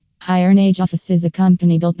Iron Age Office is a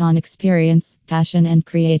company built on experience, passion, and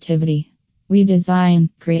creativity. We design,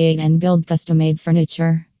 create, and build custom made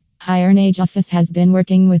furniture. Iron Age Office has been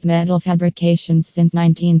working with metal fabrications since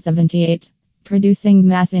 1978, producing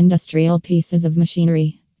mass industrial pieces of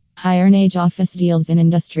machinery. Iron Age Office deals in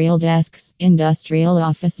industrial desks, industrial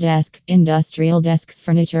office desk, industrial desks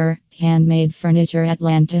furniture, handmade furniture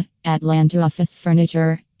Atlanta, Atlanta office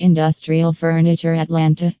furniture, industrial furniture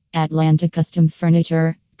Atlanta, Atlanta custom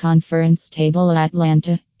furniture, conference table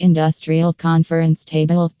Atlanta, industrial conference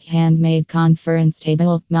table, handmade conference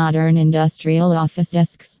table, modern industrial office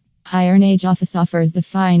desks. Iron Age Office offers the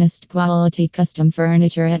finest quality custom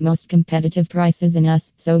furniture at most competitive prices in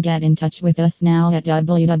us, so get in touch with us now at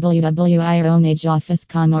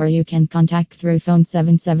www.ironageoffice.com or you can contact through phone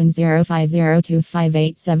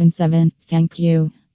 770-502-5877. Thank you.